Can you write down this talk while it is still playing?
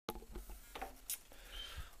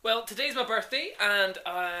Well, today's my birthday, and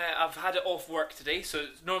I've had it off work today, so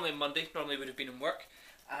it's normally Monday, normally would have been in work,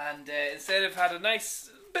 and instead I've had a nice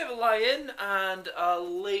bit of a lie-in and a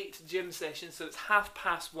late gym session, so it's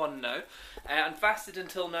 1:30 now. I'm fasted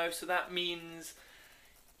until now, so that means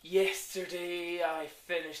yesterday I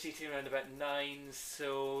finished eating around about 9,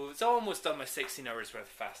 so it's almost done my 16 hours worth of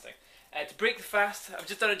fasting. To break the fast, I've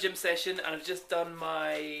just done a gym session, and I've just done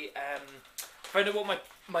my... found out what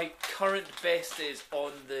my current best is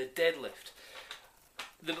on the deadlift.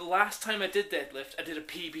 The last time I did deadlift, I did a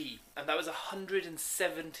PB, and that was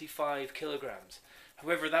 175 kilograms.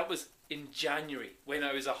 However, that was in January, when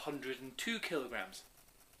I was 102 kilograms.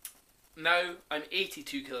 Now I'm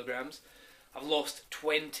 82 kilograms. I've lost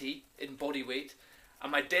 20 in body weight,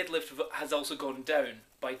 and my deadlift has also gone down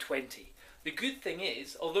by 20. The good thing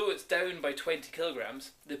is, although it's down by 20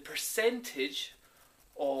 kilograms, the percentage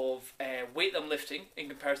of weight I'm lifting in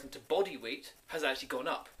comparison to body weight has actually gone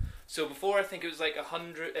up. So before, I think it was like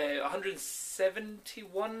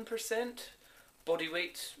 171% body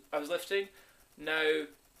weight I was lifting. Now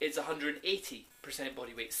it's 180%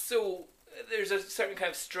 body weight. So there's a certain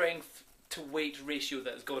kind of strength to weight ratio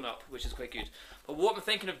that has gone up, which is quite good. But what I'm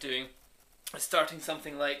thinking of doing is starting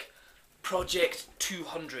something like Project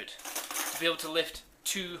 200 to be able to lift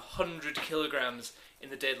 200 kilograms in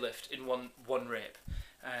the deadlift in one rep.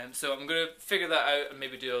 So I'm going to figure that out and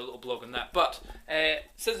maybe do a little blog on that. But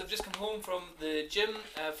since I've just come home from the gym,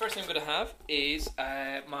 first thing I'm going to have is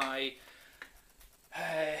my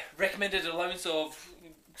recommended allowance of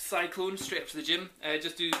Cyclone straight up to the gym.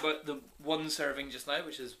 Just do about the one serving just now,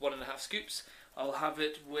 which is 1.5 scoops. I'll have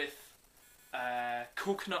it with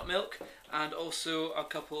coconut milk and also a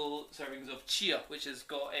couple servings of chia, which has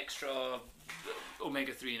got extra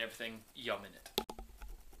omega-3 and everything yum in it.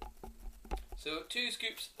 So 2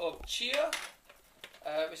 scoops of chia,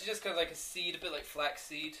 which is just kind of like a seed, a bit like flax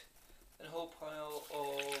seed, and a whole pile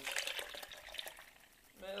of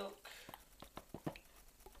milk.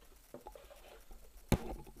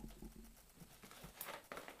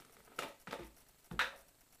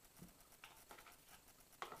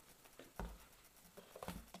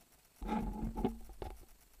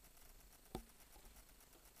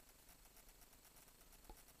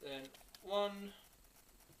 Then 1.5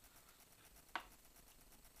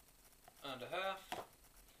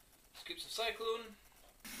 scoops of Cyclone,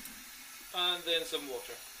 and then some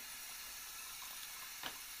water.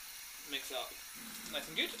 Mix it up nice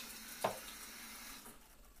and good.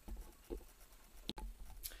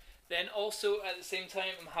 Then also at the same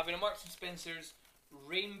time, I'm having a Marks & Spencer's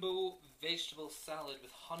rainbow vegetable salad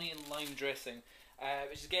with honey and lime dressing,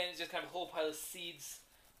 which again is just kind of a whole pile of seeds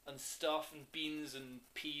and stuff and beans and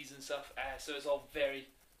peas and stuff, so it's all very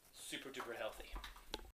super duper healthy.